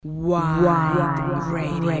Wide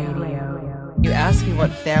Radio. You ask me what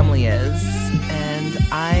family is, and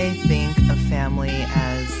I think of family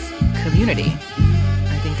as community.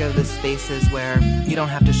 I think of the spaces where you don't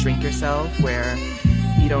have to shrink yourself, where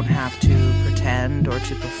you don't have to pretend or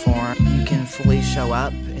to perform. You can fully show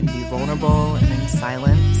up and be vulnerable and in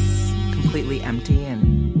silence, completely empty,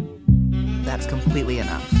 and that's completely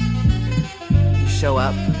enough. You show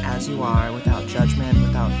up as you are, without judgment,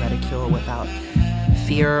 without ridicule, without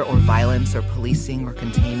fear or violence or policing or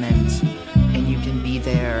containment, and you can be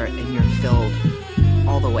there and you're filled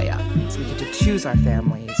all the way up. So we get to choose our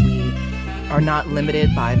families. We are not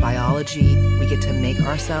limited by biology. We get to make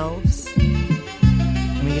ourselves,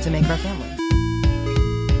 and we get to make our families.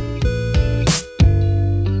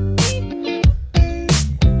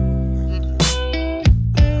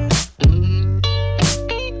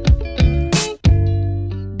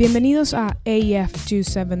 Bienvenidos a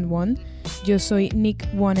AF271. Yo soy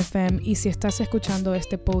Nick 1FM y si estás escuchando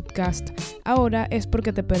este podcast ahora es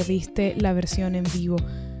porque te perdiste la versión en vivo.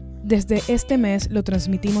 Desde este mes lo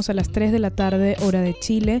transmitimos a las 3 de la tarde hora de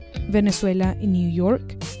Chile, Venezuela y New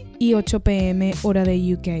York y 8 p.m. hora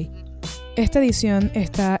de UK. Esta edición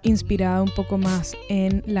está inspirada un poco más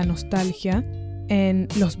en la nostalgia, en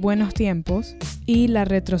los buenos tiempos y la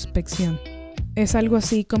retrospección. Es algo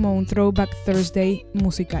así como un Throwback Thursday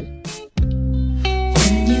musical.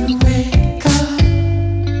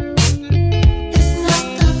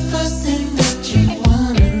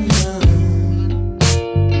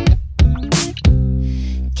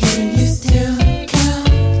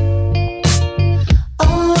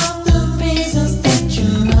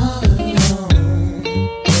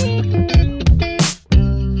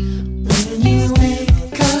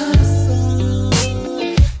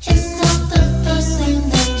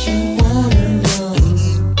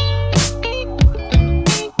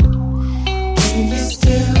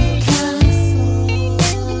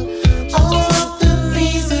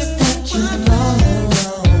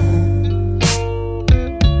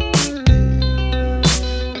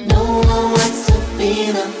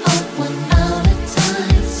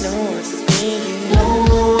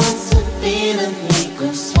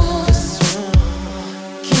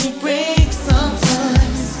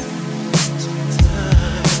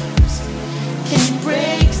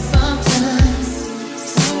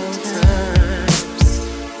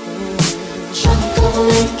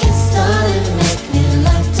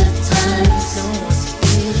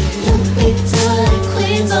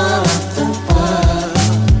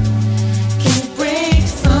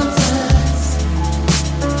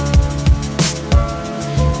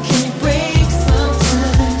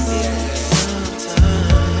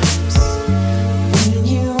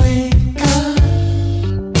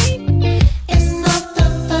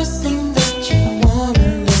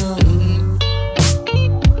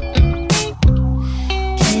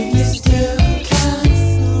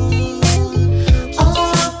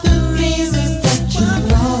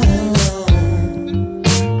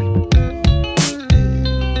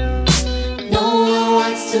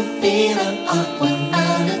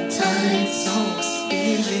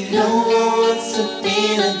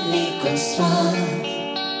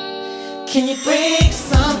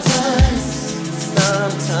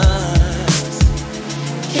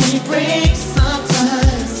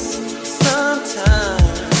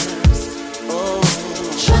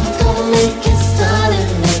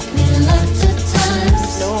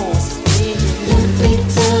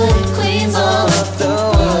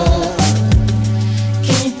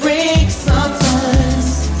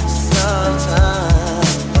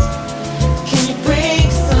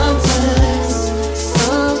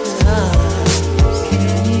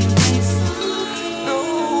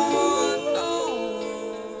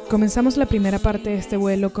 Comenzamos la primera parte de este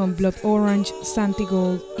vuelo con Blood Orange, Santi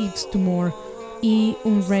Gold, Eves to More y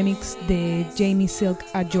un remix de Jamie Silk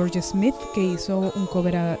a Georgia Smith que hizo un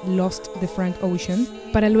cover a Lost de Frank Ocean,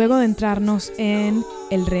 para luego adentrarnos en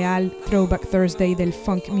el real Throwback Thursday del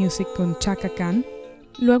funk music con Chaka Khan.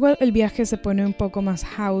 Luego el viaje se pone un poco más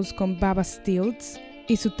house con Baba Stills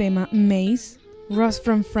y su tema Maze, Ross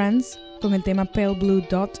from France con el tema Pale Blue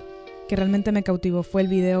Dot, que realmente me cautivó. Fue el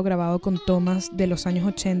video grabado con tomas de los años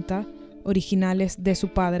 80 originales de su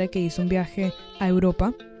padre, que hizo un viaje a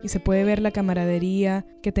Europa, y se puede ver la camaradería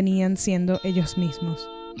que tenían siendo ellos mismos.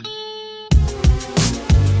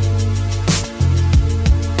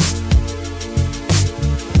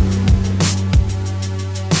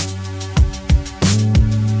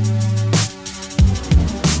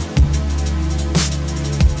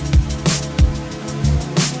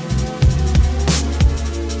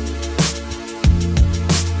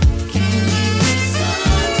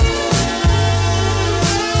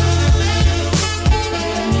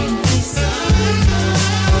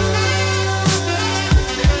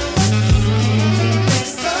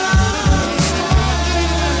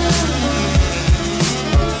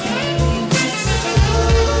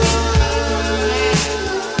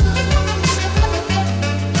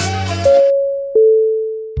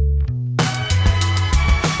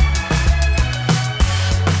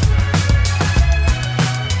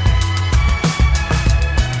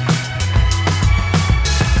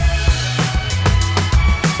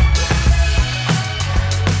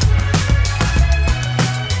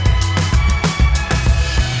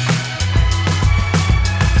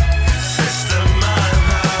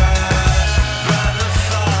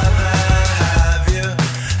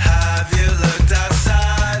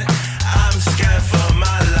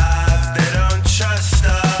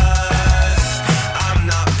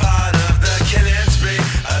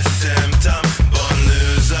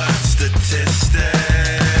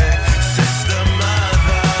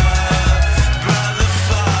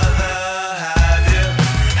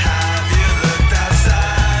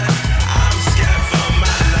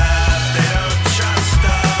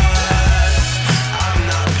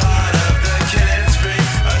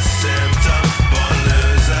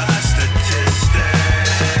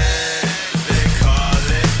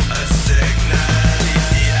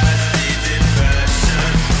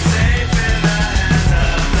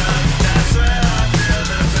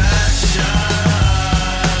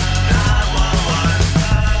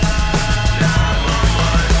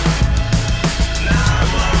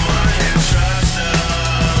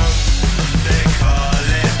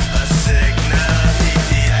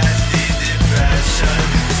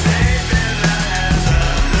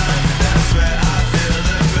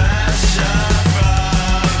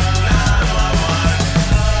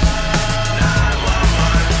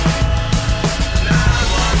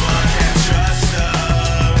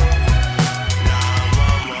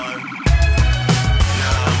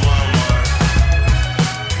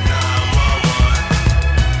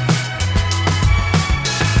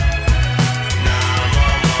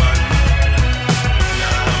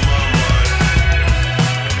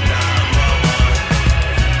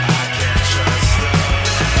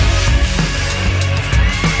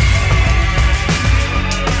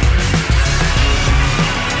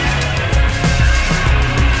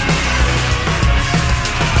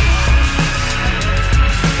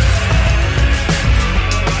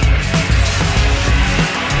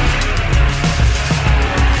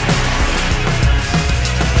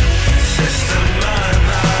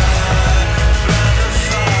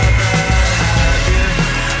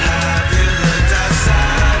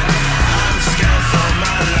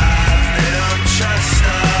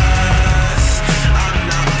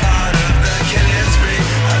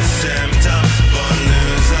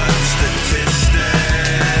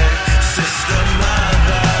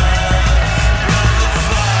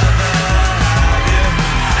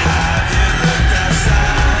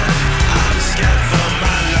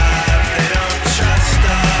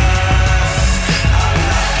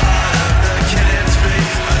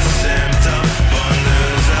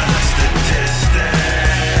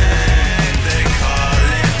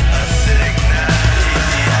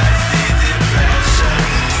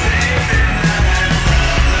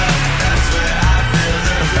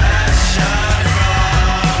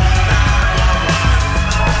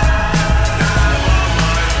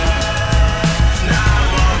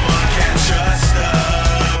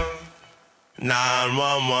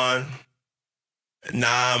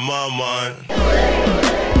 911.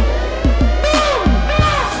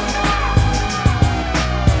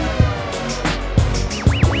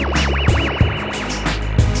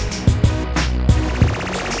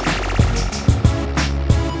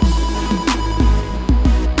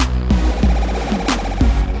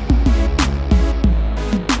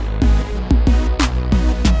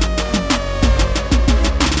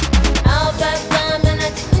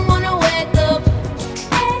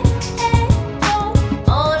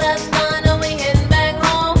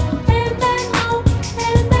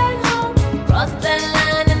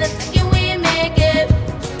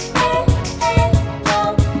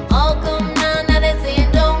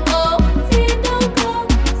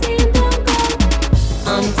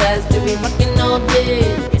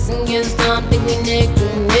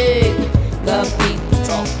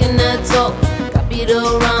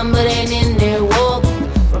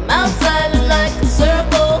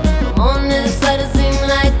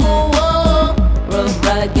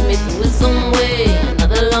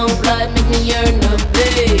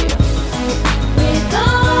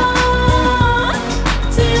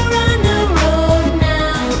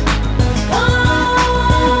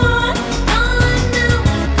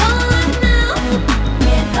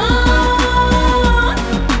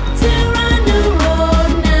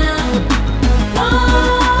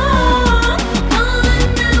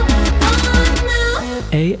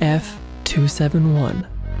 AF 271.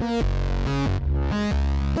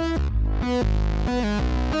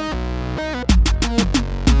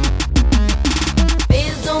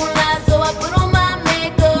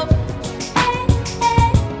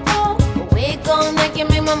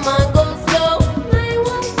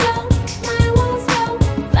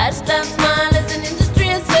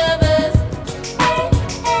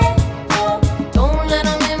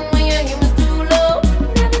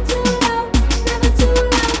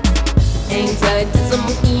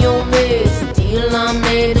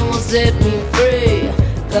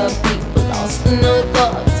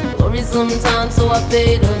 Sometimes, so I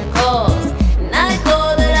pay the cost. And I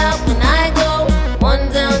call it out when I go. One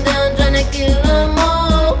down, trying to kill them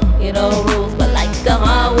all. It all rolls, but like a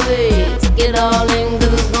highway. Take it all in,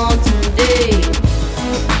 'cause it's gone today.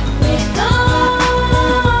 We're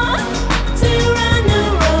gone to run the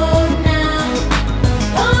road now.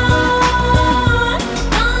 Gone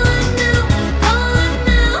now, gone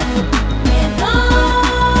now. We're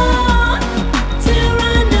gone to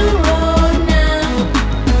run the road now.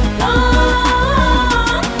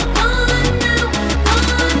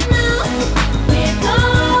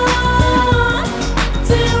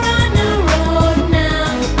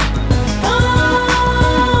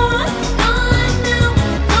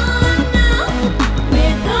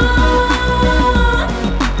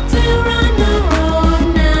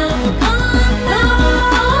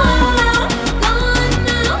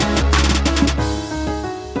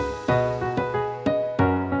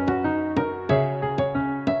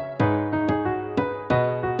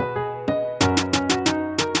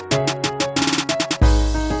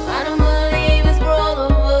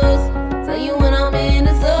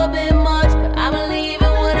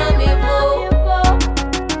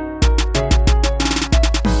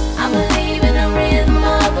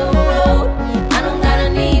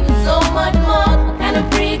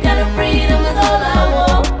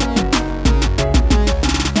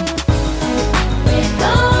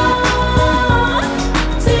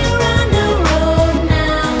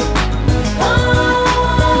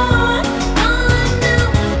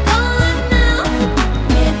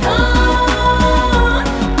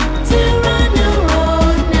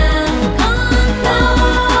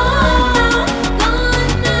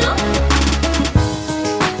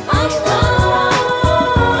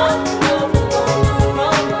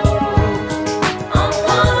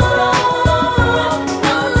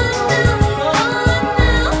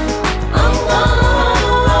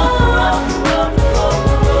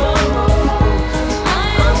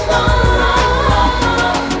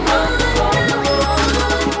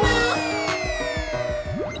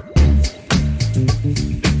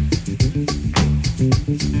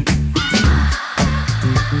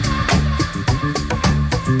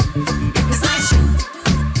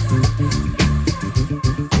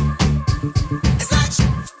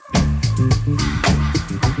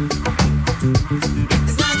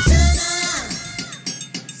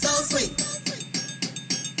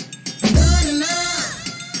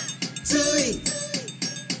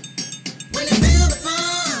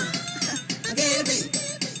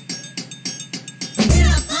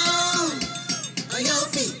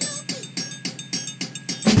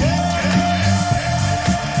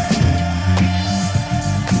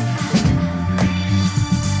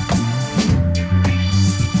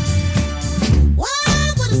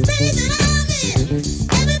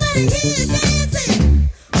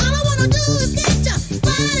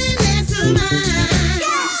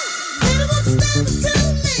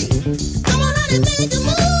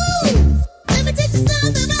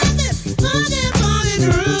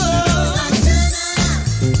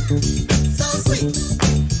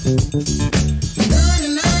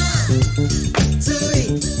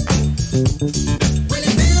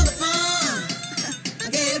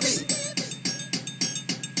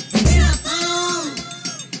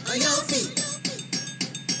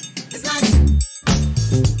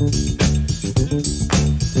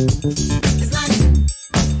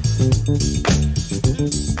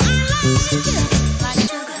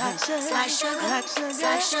 It's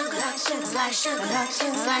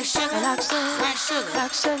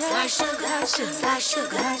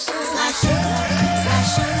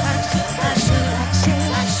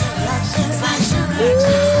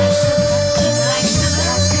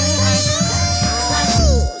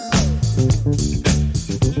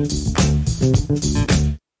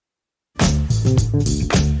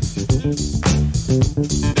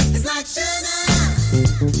like sugar,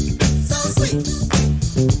 so sweet,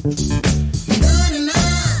 good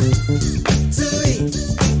enough to eat.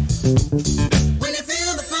 When you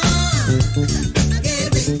feel the fun, I get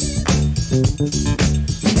beat.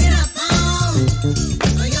 Get up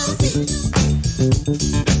on your feet.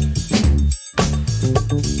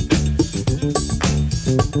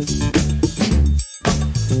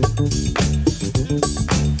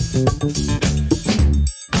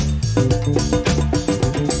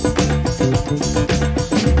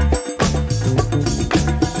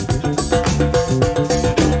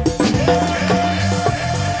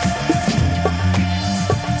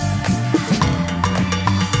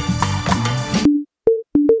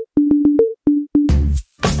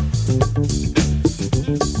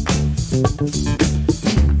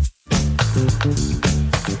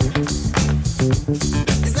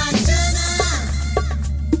 It's like sugar,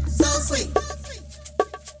 so sweet,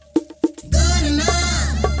 good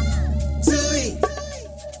enough to eat.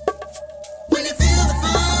 When you feel the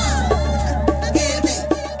fun, I get beat.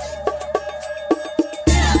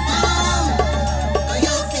 Get up on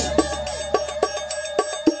your feet.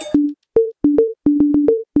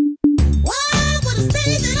 Why would a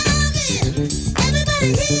stage that I'm in? Everybody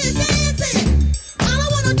here is dancing. All I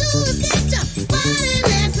wanna do is get your body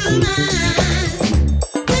next to mine.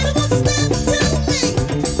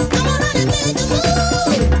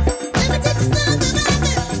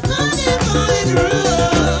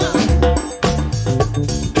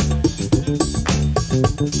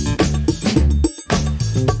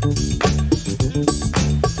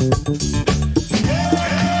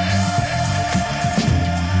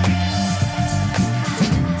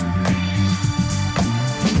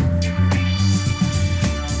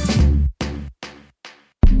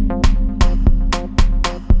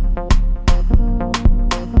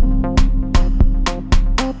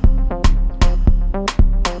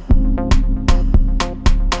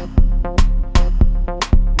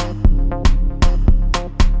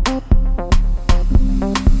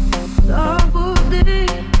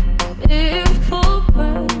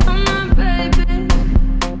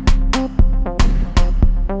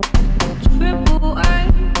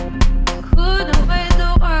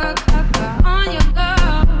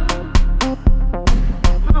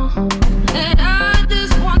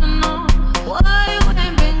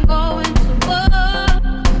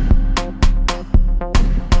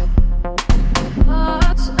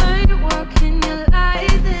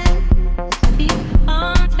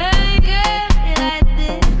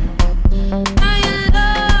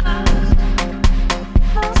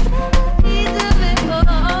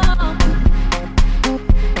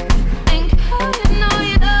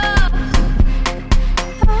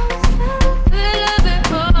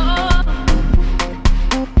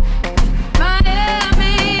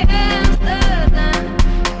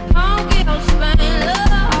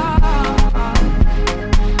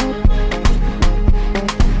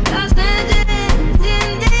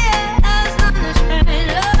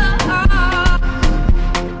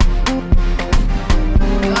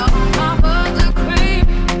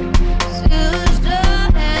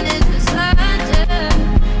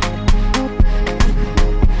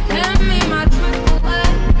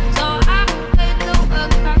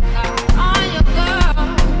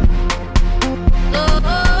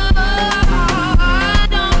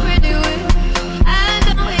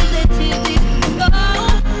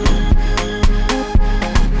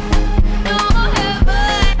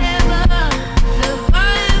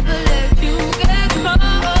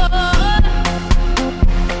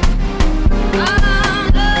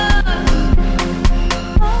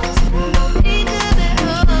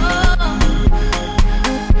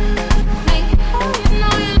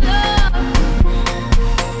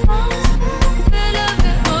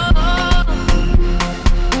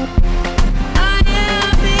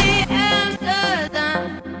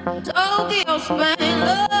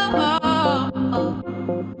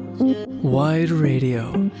 Wide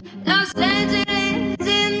Radio. Los Angeles,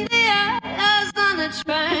 India, lost on a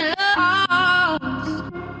train lost.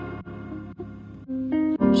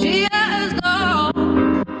 She has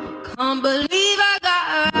gone. Can't believe I got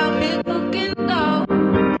her out here cooking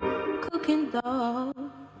dog.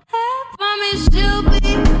 Half for me she'll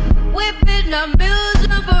be whipping up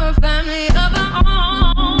music for a family of her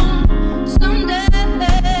own.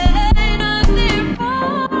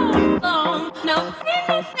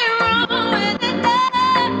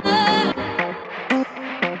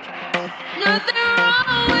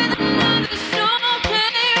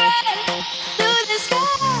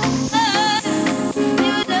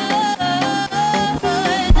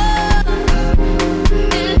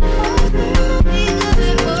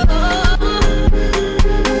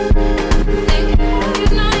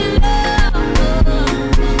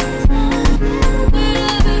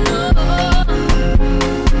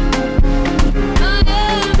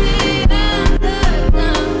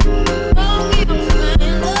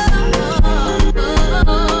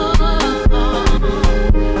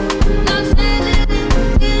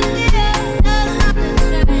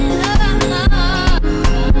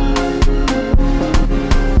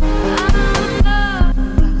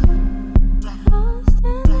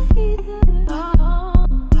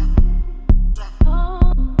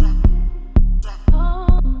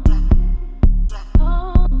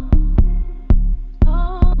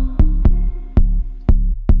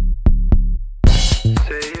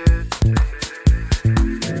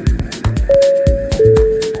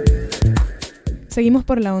 Seguimos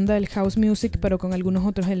por la onda del house music, pero con algunos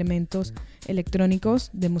otros elementos electrónicos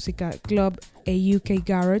de música club e UK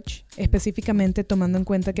Garage, específicamente tomando en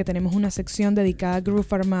cuenta que tenemos una sección dedicada a Groove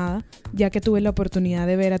Armada, ya que tuve la oportunidad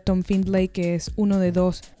de ver a Tom Findlay, que es uno de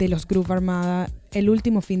dos de los Groove Armada, el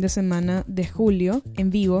último fin de semana de julio en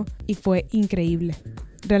vivo, y fue increíble.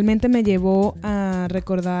 Realmente me llevó a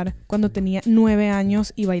recordar cuando tenía 9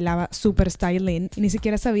 años y bailaba super styling y ni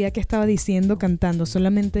siquiera sabía qué estaba diciendo cantando,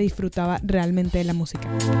 solamente disfrutaba realmente de la música.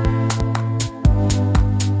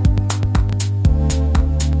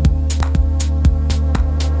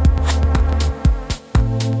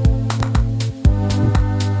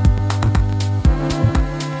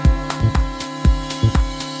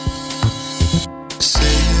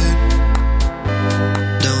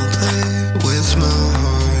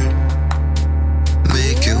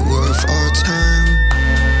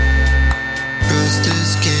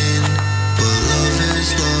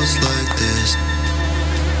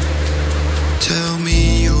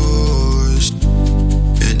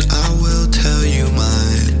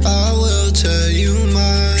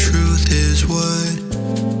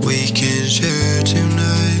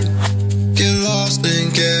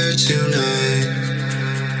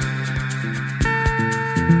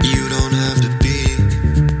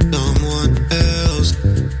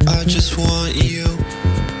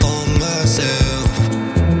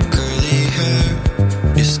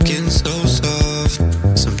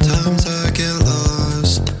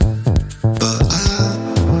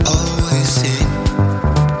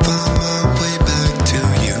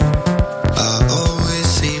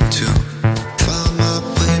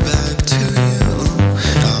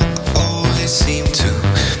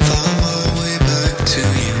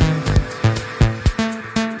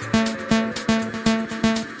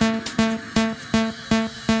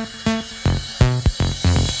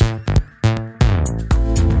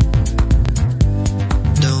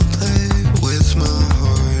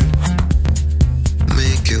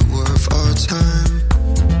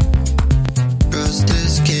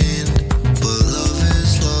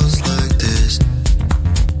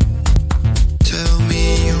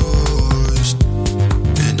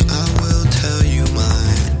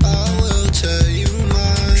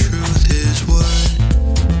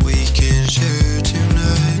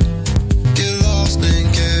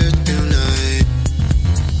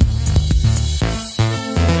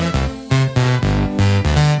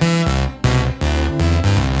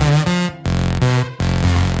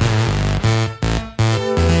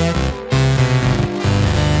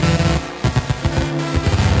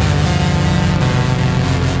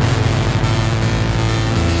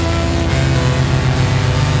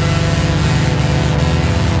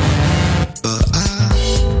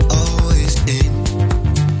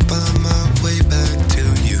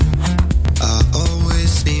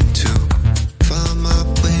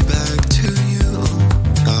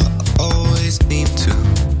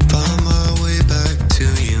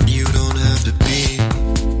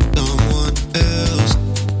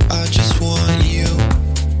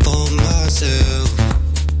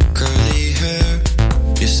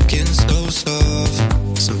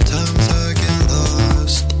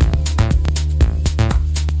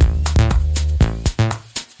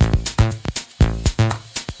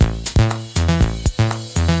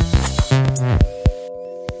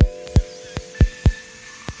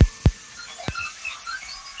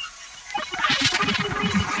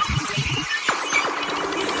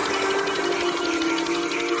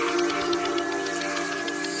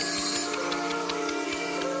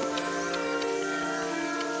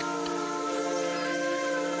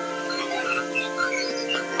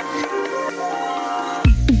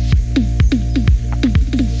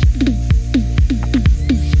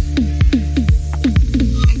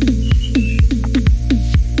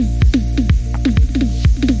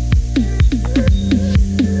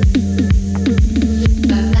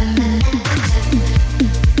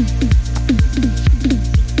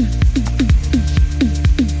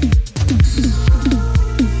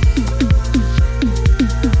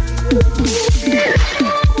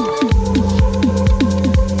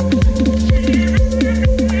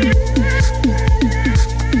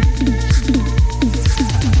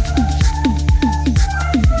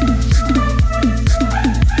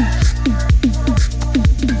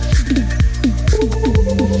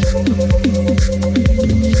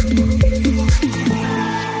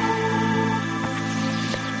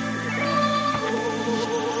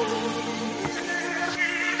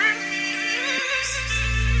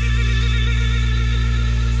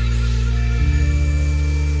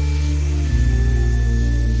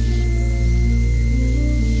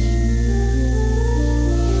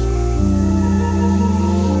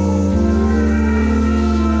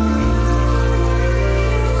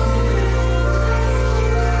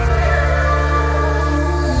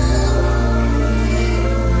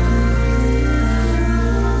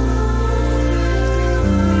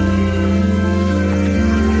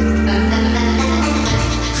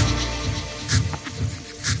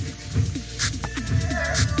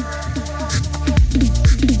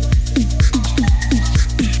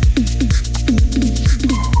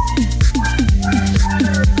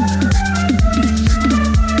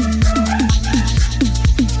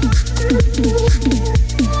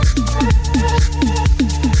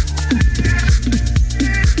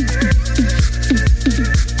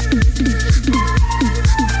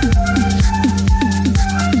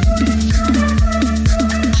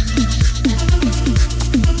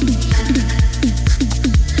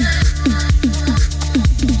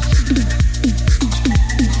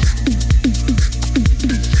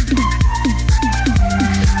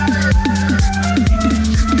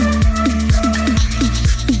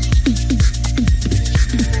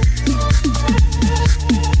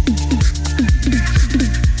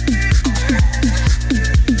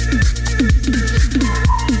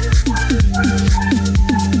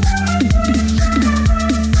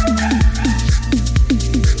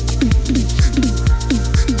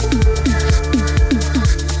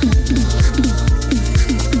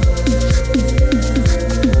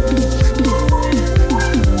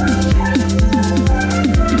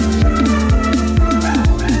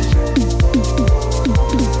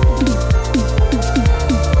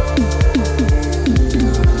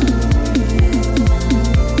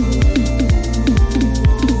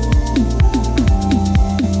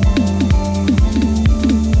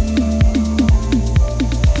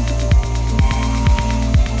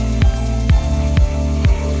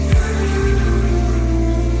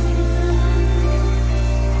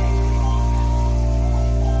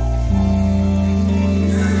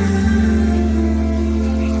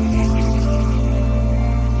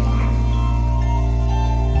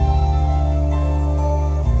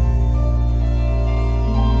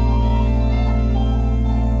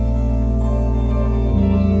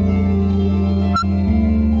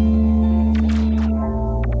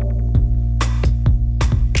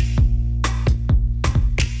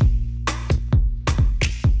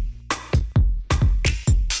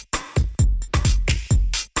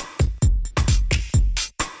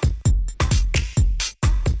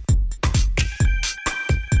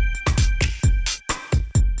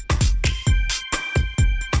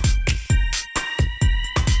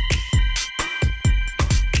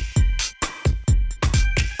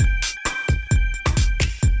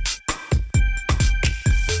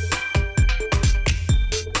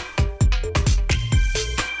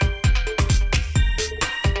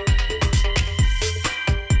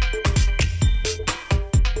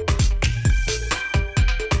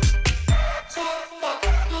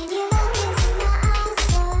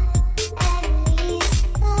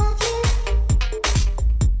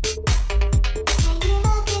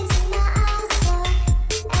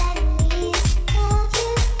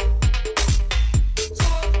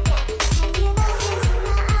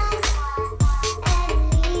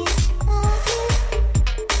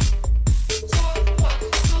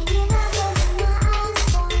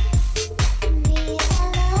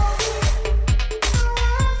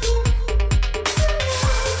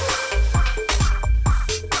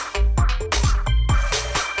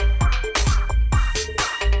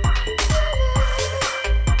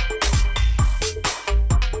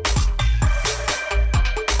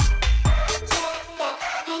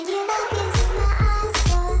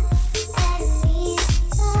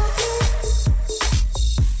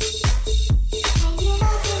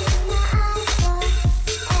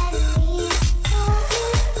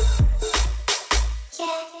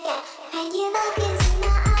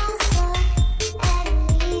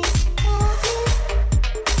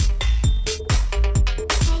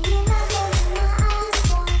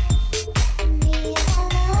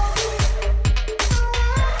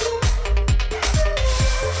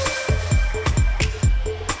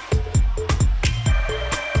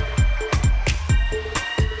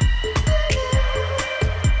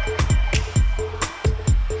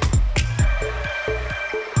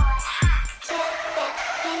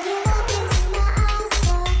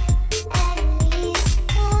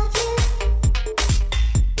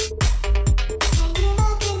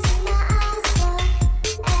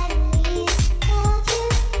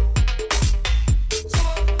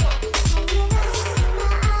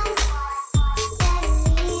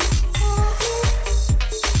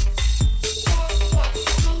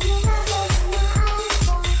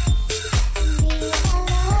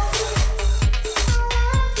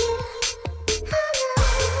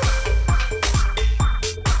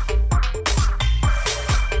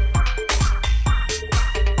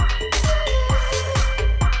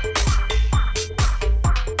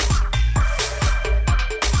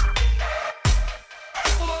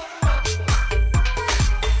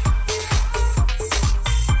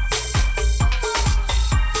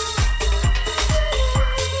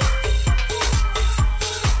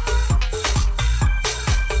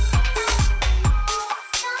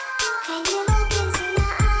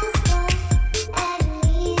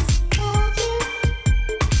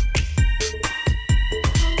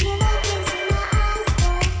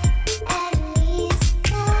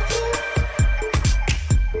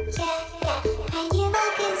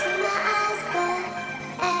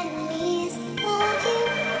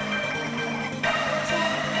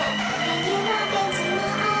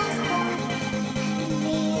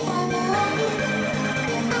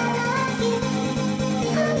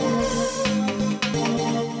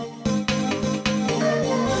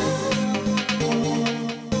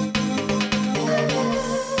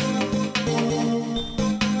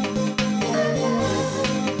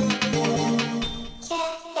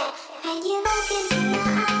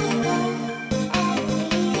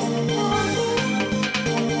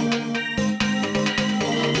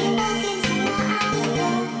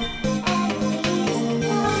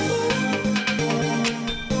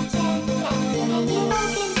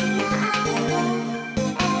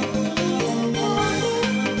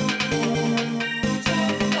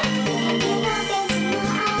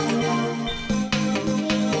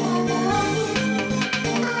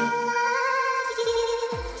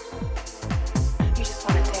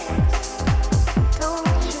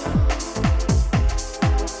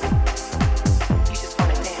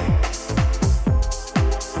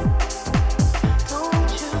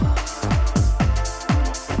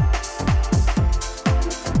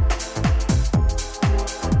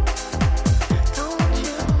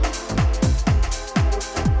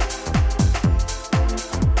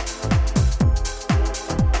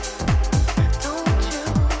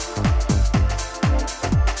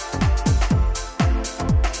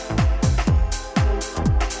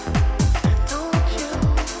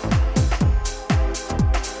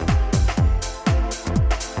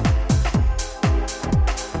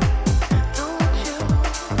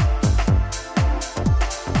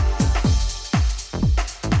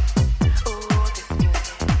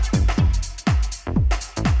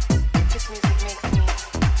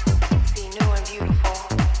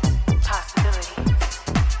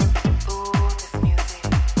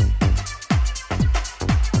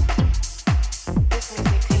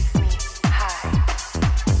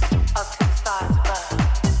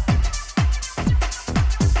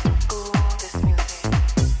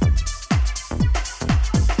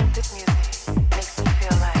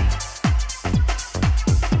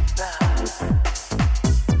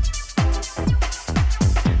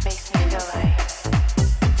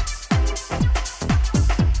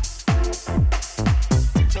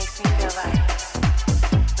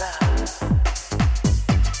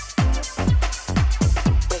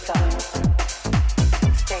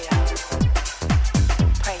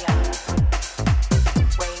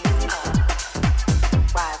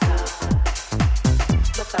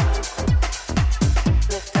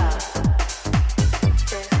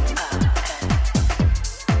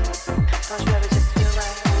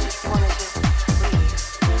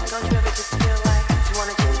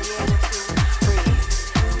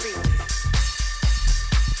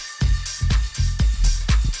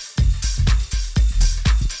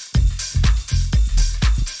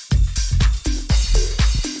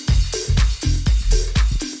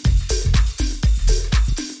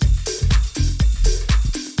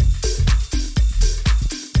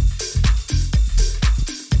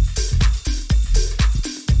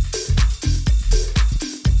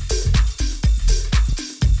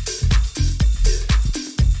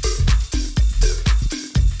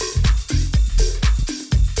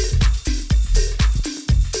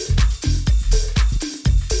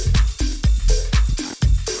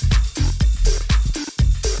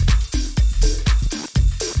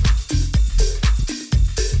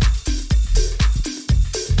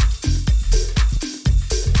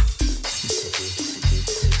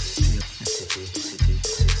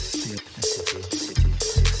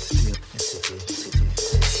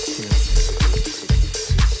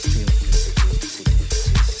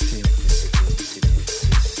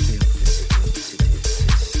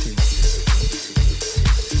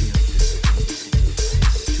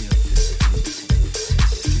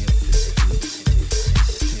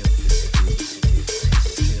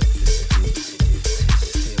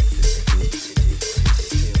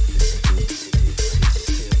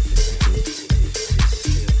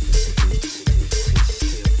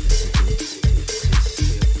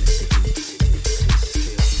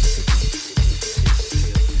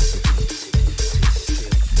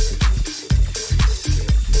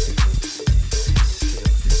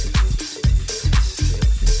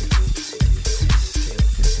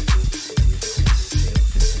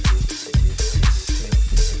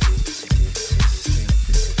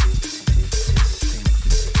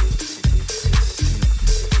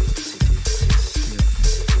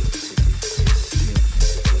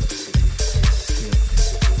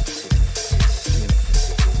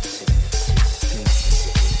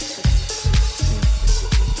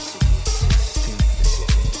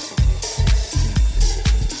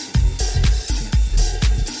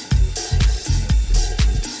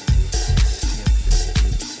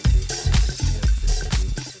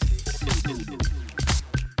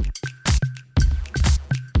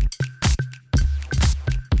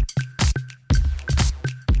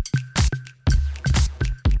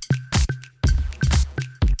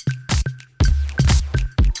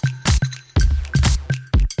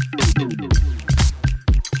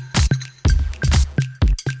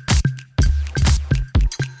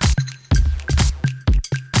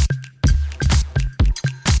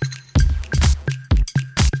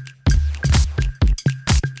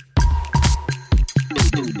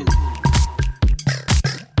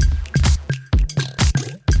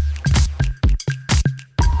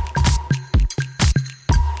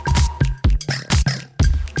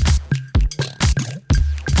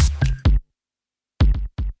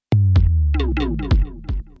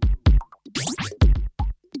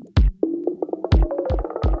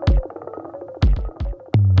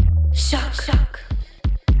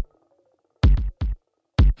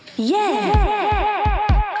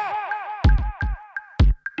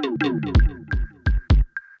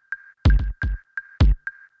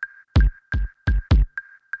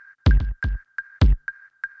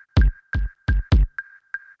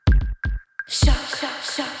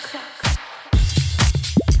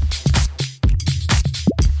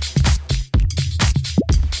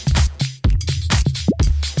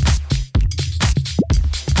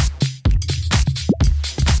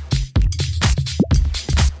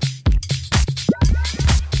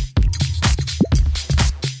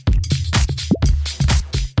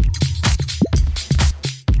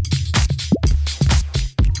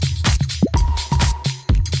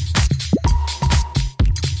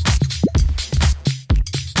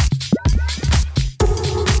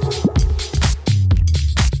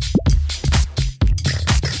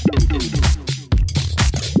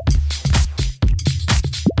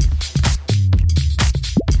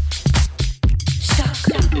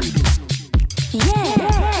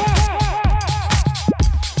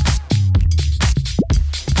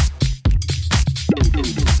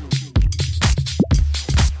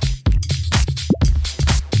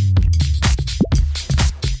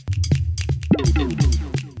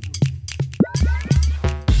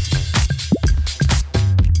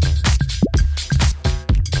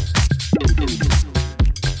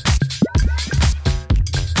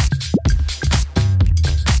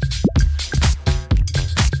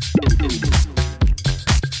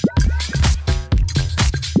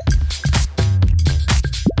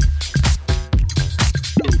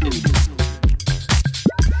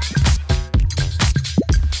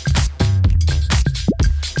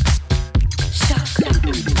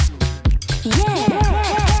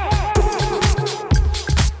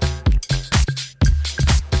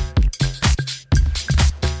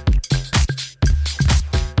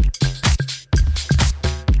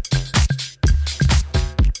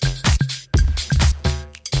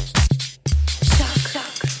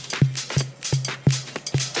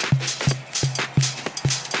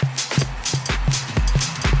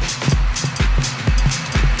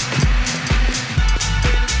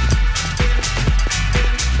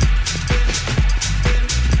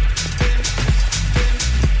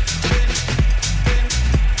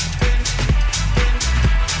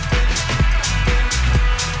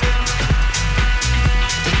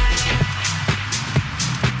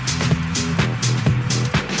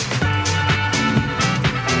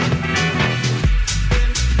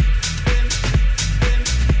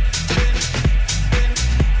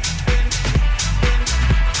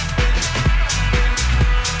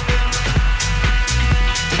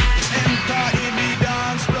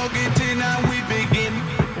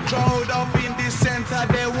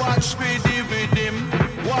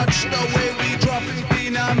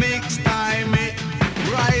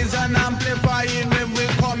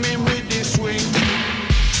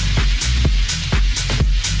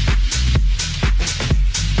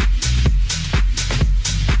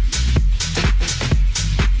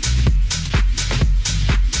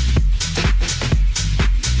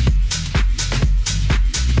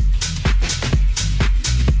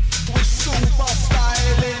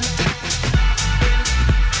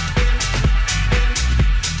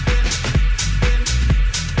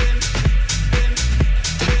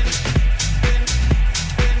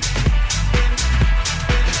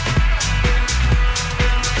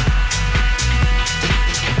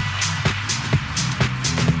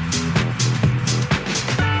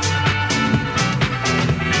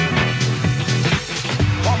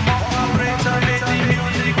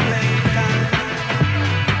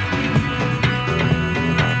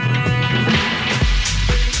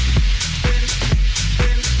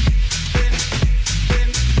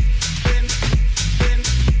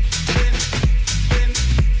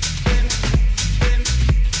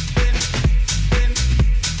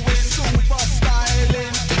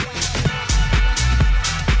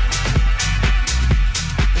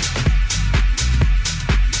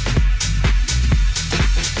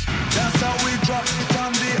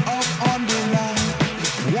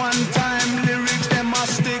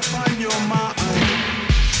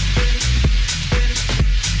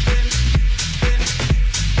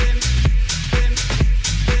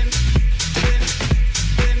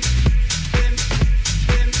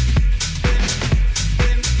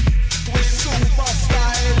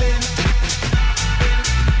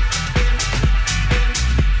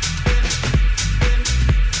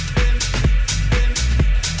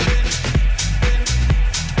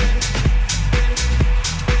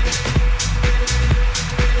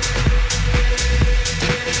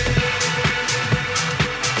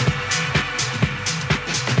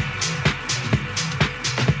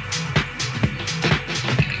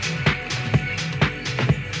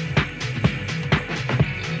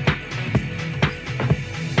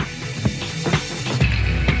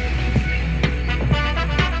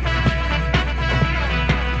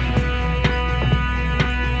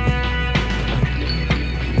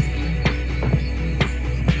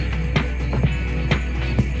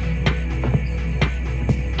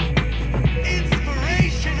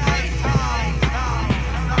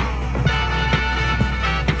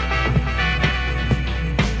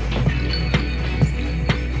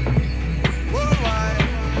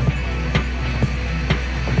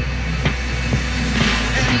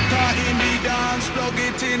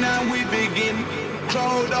 and we begin.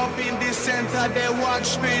 Crowd up in the center, they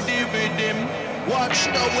watch me the rhythm. Watch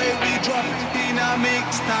the way we drop it in a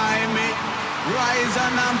mix time. Rise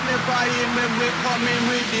and amplifying when we coming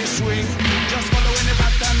with the swing. Just following the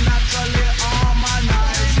pattern naturally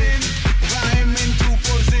harmonizing. Climb into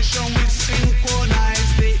position, we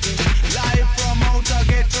synchronize it. Live from outer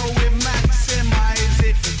ghetto, we maximize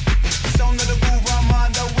it. Sound of the groove,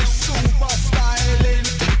 Armada, we super styling.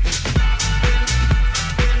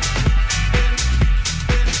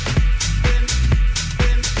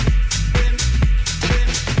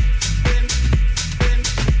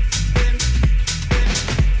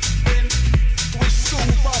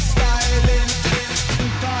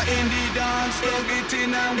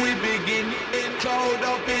 And we begin. Crowd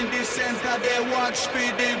up in the center, they watch me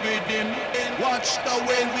the rhythm. Watch the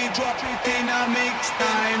way we drop it in a mix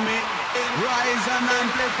time. Rise and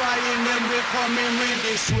amplifying when we coming with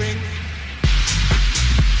the swing.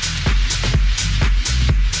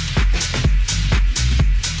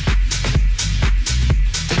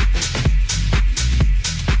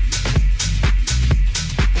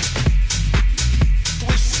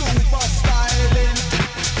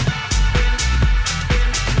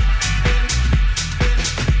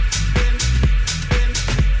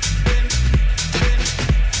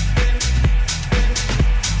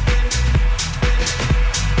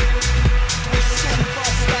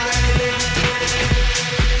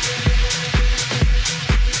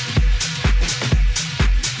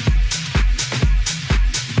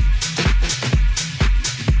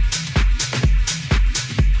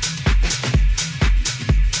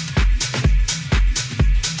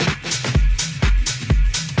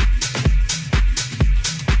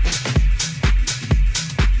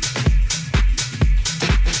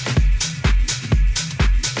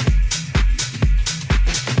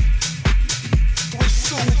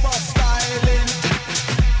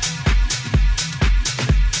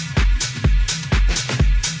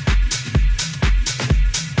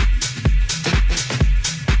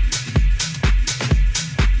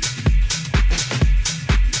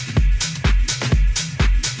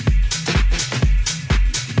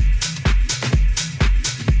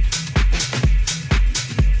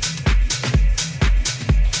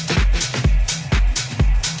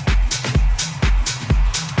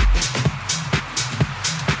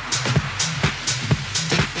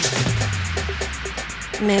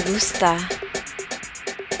 Me gusta.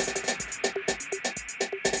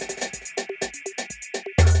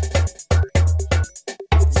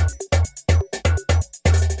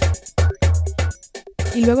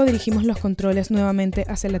 Y luego dirigimos los controles nuevamente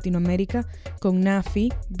hacia Latinoamérica con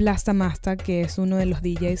Nafi, Blasta Masta, que es uno de los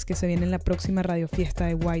DJs que se viene en la próxima radiofiesta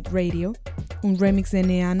de White Radio, un remix de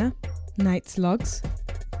Neana, Night Slugs,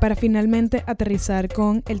 para finalmente aterrizar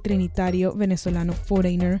con el trinitario venezolano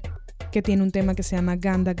Foreigner, que tiene un tema que se llama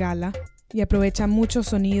Ganda Gala y aprovecha muchos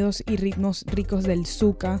sonidos y ritmos ricos del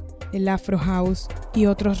soca, el afro house y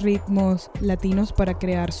otros ritmos latinos para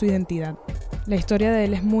crear su identidad. La historia de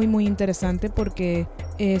él es muy interesante porque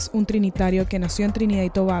es un trinitario que nació en Trinidad y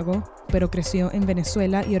Tobago, pero creció en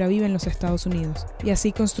Venezuela y ahora vive en los Estados Unidos, y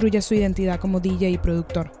así construye su identidad como DJ y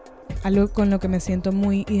productor, algo con lo que me siento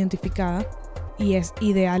muy identificada y es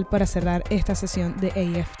ideal para cerrar esta sesión de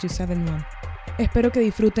AF271. Espero que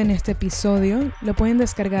disfruten este episodio. Lo pueden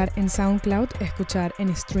descargar en SoundCloud, escuchar en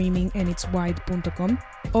streaming en itswide.com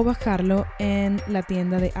o bajarlo en la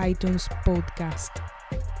tienda de iTunes Podcast.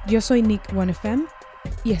 Yo soy Nick 1FM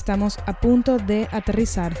y estamos a punto de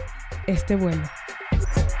aterrizar este vuelo.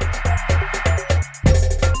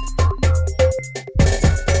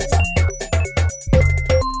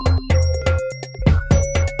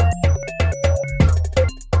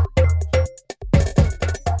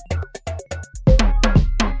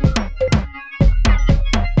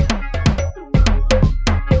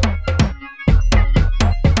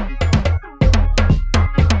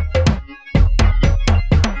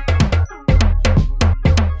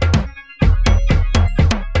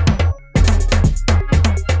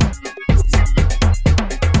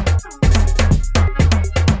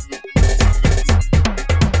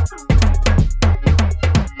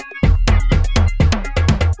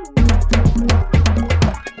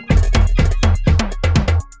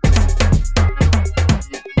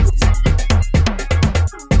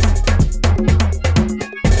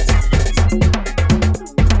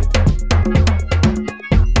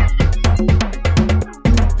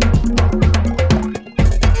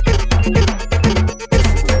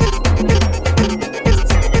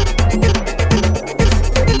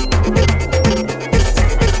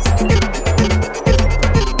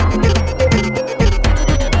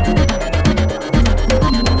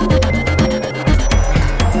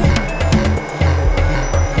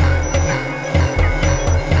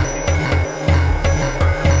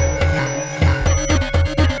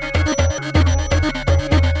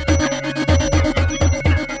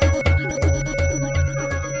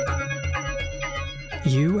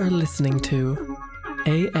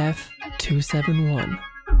 271.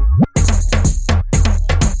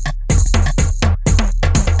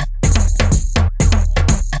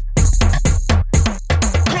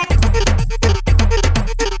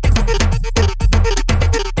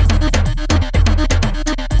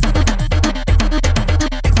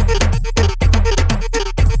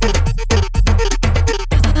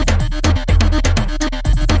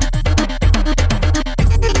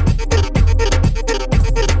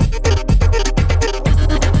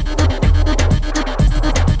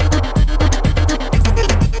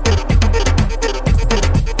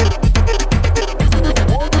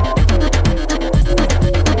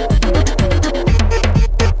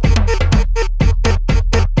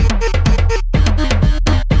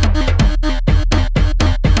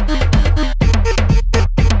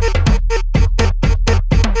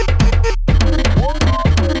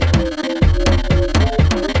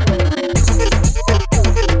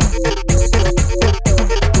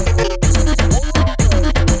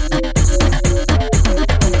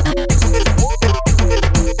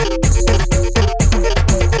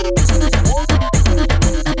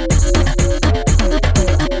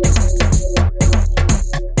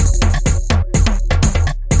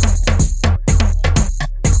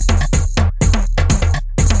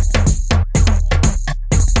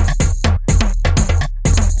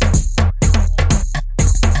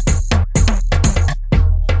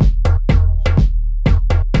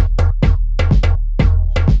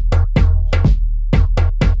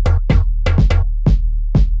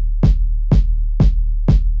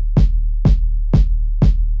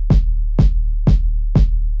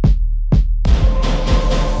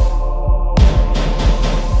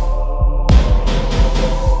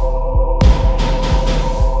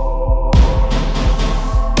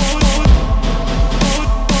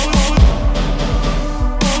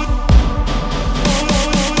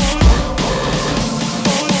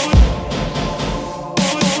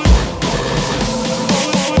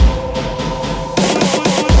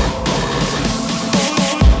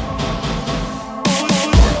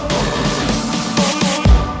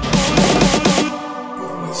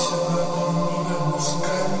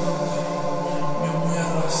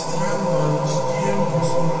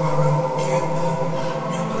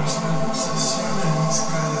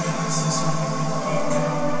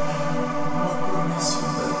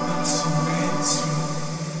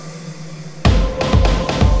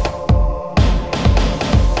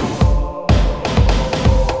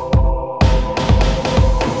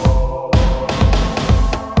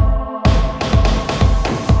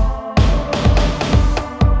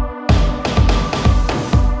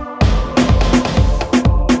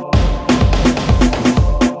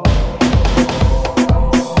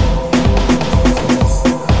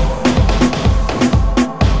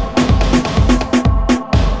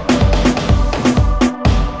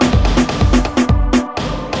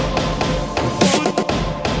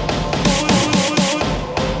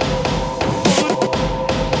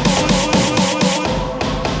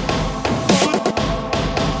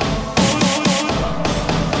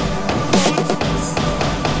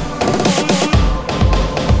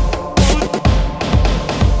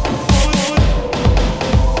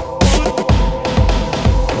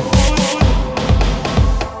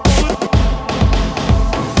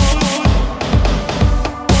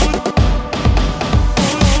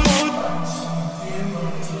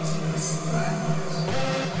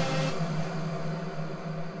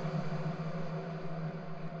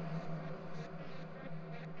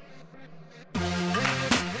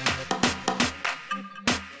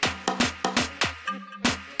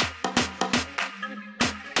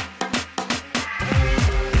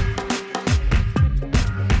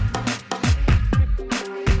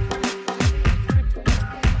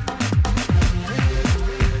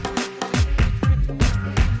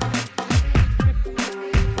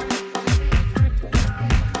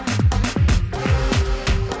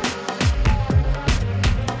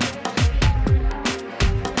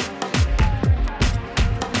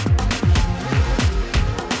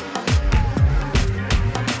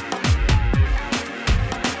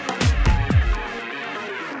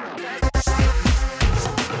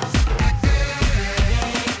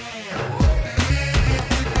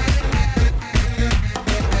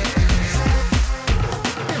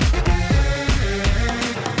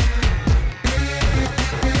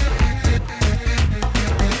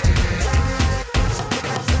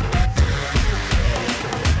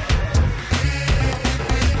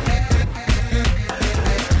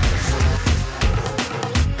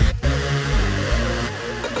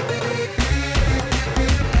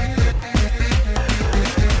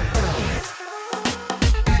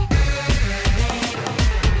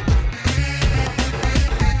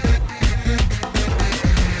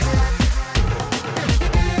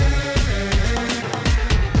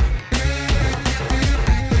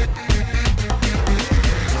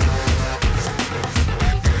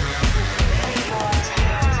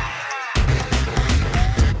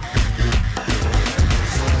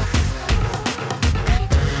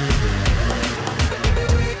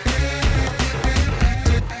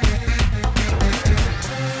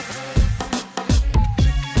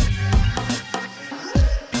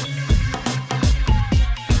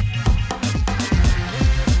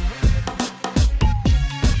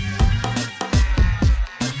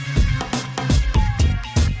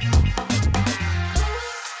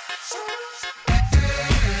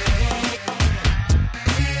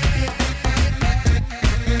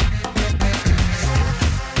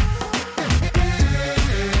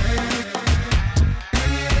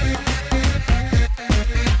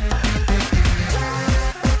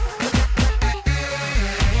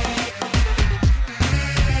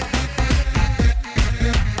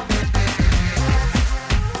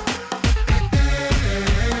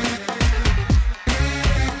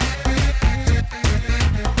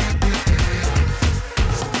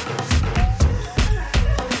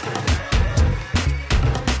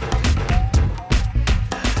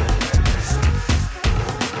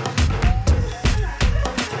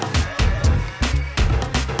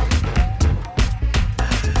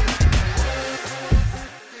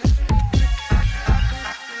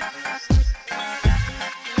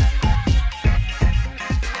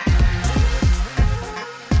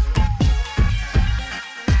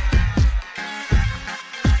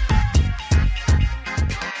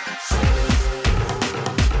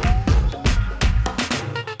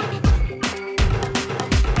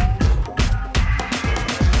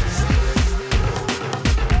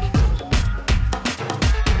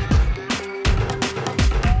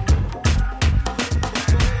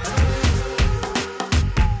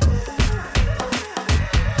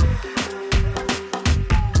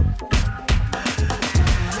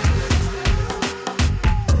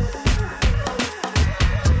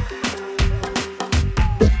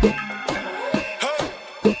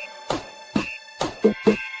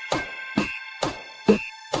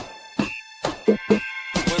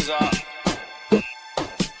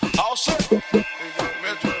 All set. Million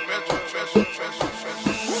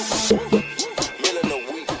a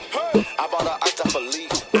week. I bought her iced up for leak.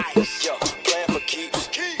 Ice, yo, playing for keeps.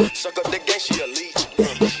 Suck up the game, she a leech.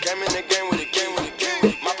 Came in the game with a game.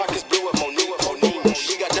 My pockets blue with Monique.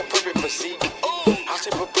 She got that perfect physique. I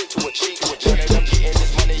tip a brick to a cheek. I'm getting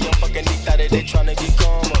this money, I'm fucking deep out of they tryna get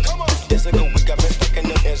calmer. This a good week, I've been stacking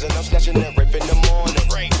them ends and I'm snatching that rape in the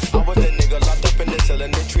morning. I was the nigga locked up in the cell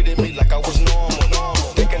and they treated me like I was normal.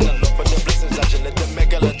 Thinking the Lord for the blessings, I just let the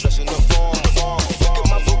mega dress in the form. Look at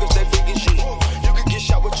my focus, they figure you could get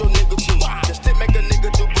shot with your nigga too. Just to make a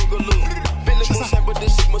nigga do boogaloo. Billy Moon with the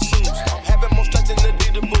Sigma suits. I'm having more strikes in the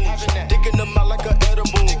Dita boots. Dicking them out like a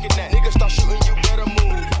edible. Niggas start shooting, you better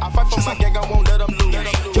move. I fight for my gang, I won't let them lose.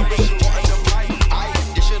 Your bitch wanting to fight.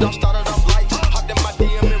 This shit all started off light. Hopped in my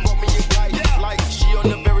DM and wrote me a kite. Flight, she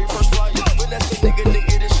on the very first flight. Finesse a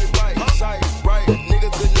nigga, this shit right. Sight, right, nigga,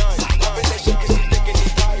 good night. Up in that shit, cause he thinking he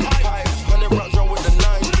tight. 100 rounds drawn with a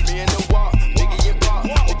 9. Me and the walk, Biggie and Pop.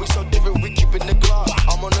 But we so different, we keepin' the Glock.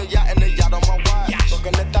 I'm on a yacht and the yacht on my watch.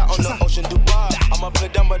 Fucking the thought on the ocean, Dubai. I'ma play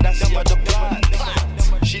dumb, but I see her the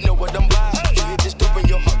plot. She know what I'm by. You hit this dope and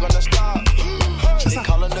your heart gonna stop.